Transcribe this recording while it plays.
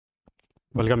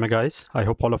Welcome guys, I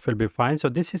hope all of you will be fine. So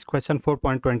this is question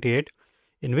 4.28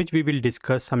 in which we will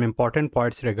discuss some important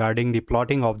points regarding the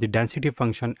plotting of the density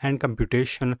function and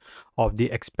computation of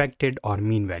the expected or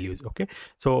mean values. Okay,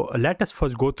 so let us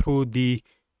first go through the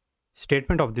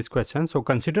statement of this question. So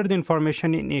consider the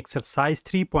information in exercise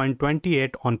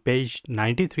 3.28 on page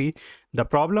 93. The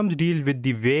problems deal with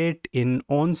the weight in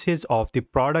ounces of the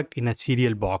product in a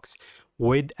cereal box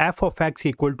with f of x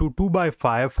equal to 2 by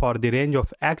 5 for the range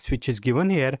of x which is given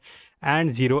here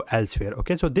and 0 elsewhere.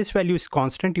 Okay, so this value is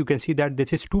constant. You can see that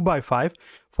this is 2 by 5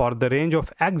 for the range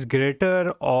of x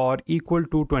greater or equal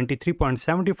to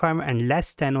 23.75 and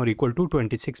less than or equal to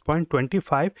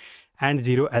 26.25 and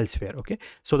 0 elsewhere. Okay,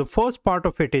 so the first part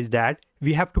of it is that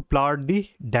we have to plot the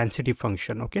density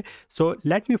function. Okay, so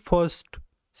let me first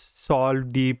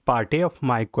solve the part A of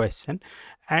my question,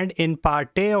 and in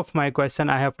part A of my question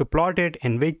I have to plot it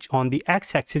in which on the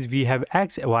x-axis we have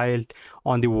x while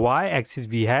on the y-axis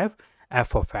we have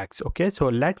f of x. Okay, so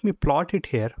let me plot it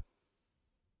here.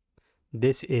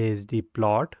 This is the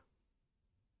plot.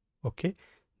 Okay,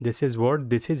 this is what,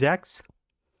 this is x,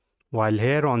 while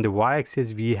here on the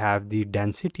y-axis we have the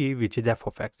density which is f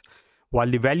of x, while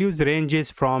the values ranges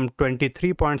from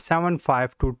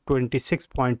 23.75 to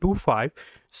 26.25.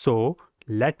 so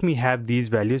let me have these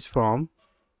values from,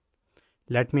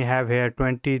 let me have here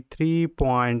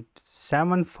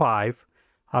 23.75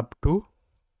 up to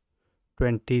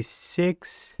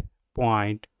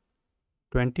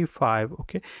 26.25.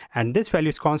 okay, and this value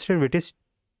is constant which is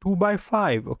 2 by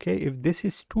 5. okay, if this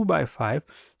is 2 by 5,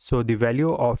 so the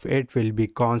value of it will be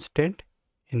constant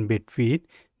in between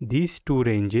these two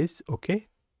ranges. Okay,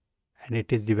 and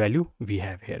it is the value we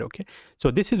have here. Okay,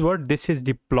 so this is what, this is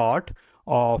the plot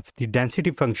of the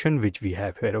density function which we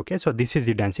have here. Okay, so this is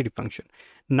the density function.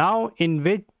 Now in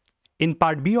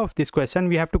part B of this question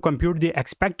we have to compute the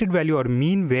expected value or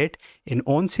mean weight in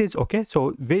ounces. Okay,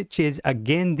 so which is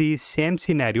again the same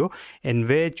scenario in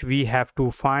which we have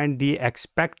to find the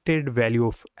expected value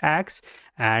of x,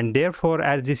 and therefore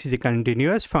as this is a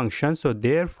continuous function, so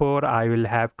therefore I will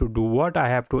have to do what, I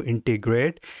have to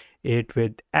integrate it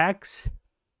with x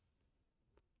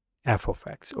f of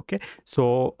x. Okay,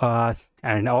 so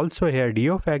and also here d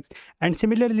of x, and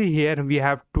similarly here we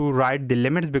have to write the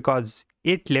limits because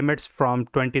it limits from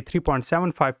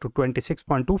 23.75 to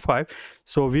 26.25.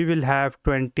 so we will have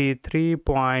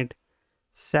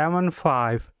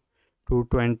 23.75 to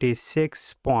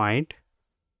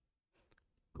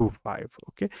 26.25.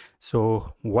 okay,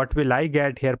 so what will I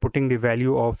get here, putting the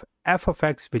value of f of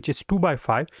x which is 2 by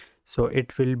 5, so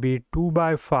it will be 2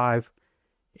 by 5,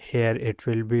 here it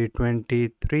will be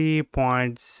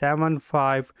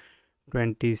 23.75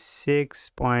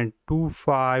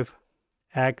 26.25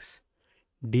 x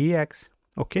dx.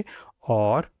 okay,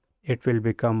 or it will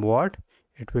become what,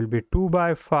 it will be 2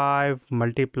 by 5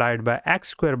 multiplied by x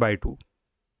square by 2,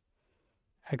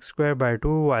 x square by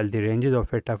 2, while the ranges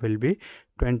of it will be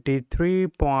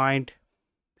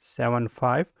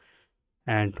 23.75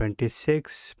 and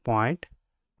 26.25.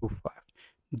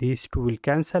 These two will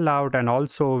cancel out, and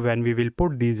also when we will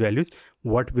put these values,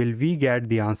 what will we get,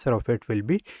 the answer of it will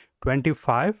be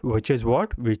 25, which is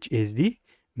what, which is the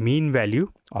mean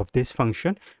value of this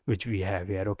function which we have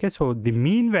here. Okay, so the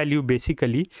mean value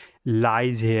basically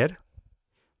lies here,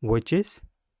 which is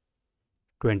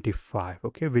 25.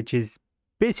 okay, which is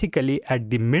basically at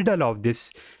the middle of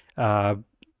this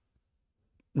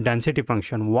density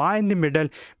function. Why in the middle?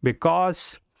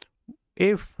 Because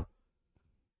if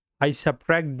I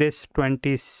subtract this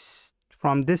 20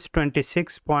 from this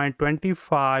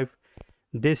 26.25,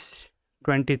 this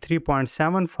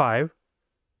 23.75,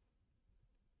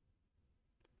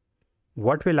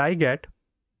 what will I get?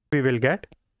 We will get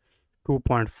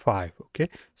 2.5. okay,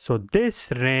 so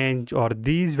this range or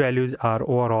these values are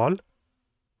overall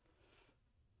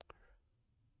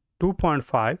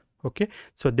 2.5. okay,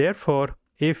 so therefore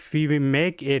if we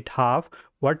make it half,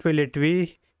 what will it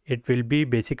be? It will be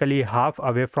basically half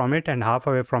away from it and half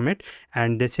away from it,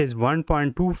 and this is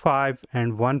 1.25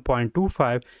 and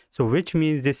 1.25, so which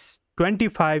means this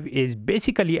 25 is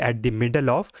basically at the middle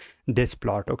of this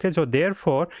plot. okay, so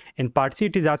therefore in part C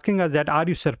it is asking us that, are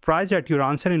you surprised at your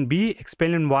answer in B?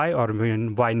 Explain why or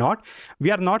why not.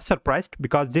 We are not surprised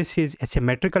because this is a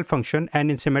symmetrical function, and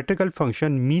in symmetrical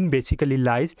function mean basically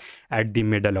lies at the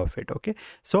middle of it. okay,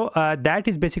 so that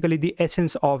is basically the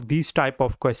essence of these type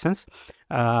of questions.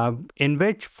 in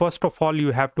which first of all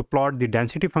you have to plot the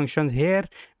density functions. Here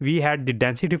we had the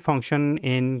density function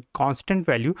in constant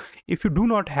value. If you do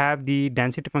not have the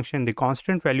density function in the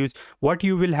constant values, what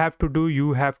you will have to do,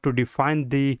 you have to define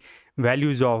the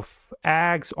values of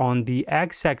x on the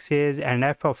x-axis and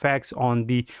f of x on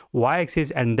the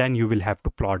y-axis, and then you will have to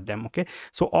plot them. Okay,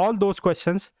 so all those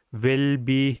questions will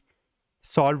be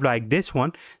solved like this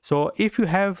one. So if you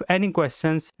have any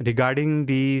questions regarding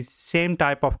the same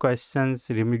type of questions,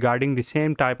 regarding the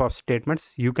same type of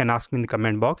statements, you can ask me in the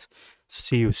comment box. So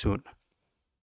see you soon.